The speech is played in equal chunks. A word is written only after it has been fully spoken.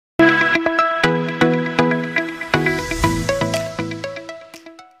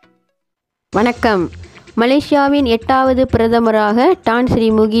வணக்கம். மலேசியாவின் 8வது பிரதமராக டான் ஸ்ரீ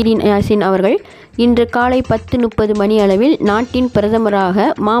முஹிடின் யாசின் அவர்கள் இன்று காலை 10:30 மணி அளவில் நாட்டின் பிரதமராக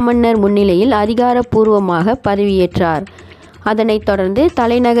மாமன்னர் முன்னிலையில் அதிகாரப்பூர்வமாக பதவியேற்றார். அதனைத் தொடர்ந்து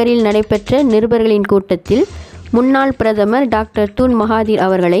தலைநகரில் நடைபெற்ற நிருபர்களின் கூட்டத்தில் முன்னாள் பிரதமர் டாக்டர் துன் மகாதீர்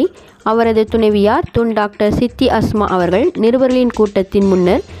அவர்களை அவரது துணைவியார் துன் டாக்டர் சித்திஹாஸ்மah அவர்கள் நிருபர்களின் கூட்டத்தின்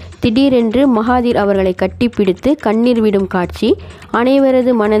முன்னர் திடீரென்று மகாதீர் அவர்களை கட்டிப்பிடித்து கண்ணீர் விடும் காட்சி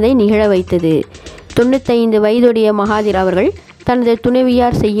அனைவரது மனதை நிகழ வைத்தது. 95 வயதுடைய மகாதீர் அவர்கள் தனது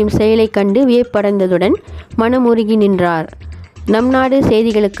துணைவியார் செய்யும் செயலை கண்டு வியப்படைந்ததுடன் மனமுருகி நின்றார். நம்நாடு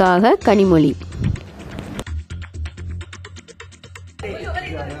செய்திகளுக்காக Kanimozhi.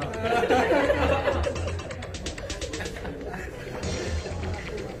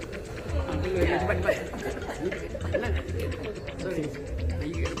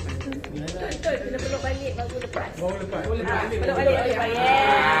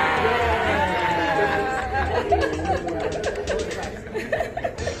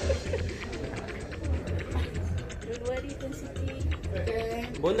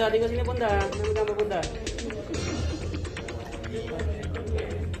 Bunda, tinggal sini Bunda. Ambil gambar Bunda.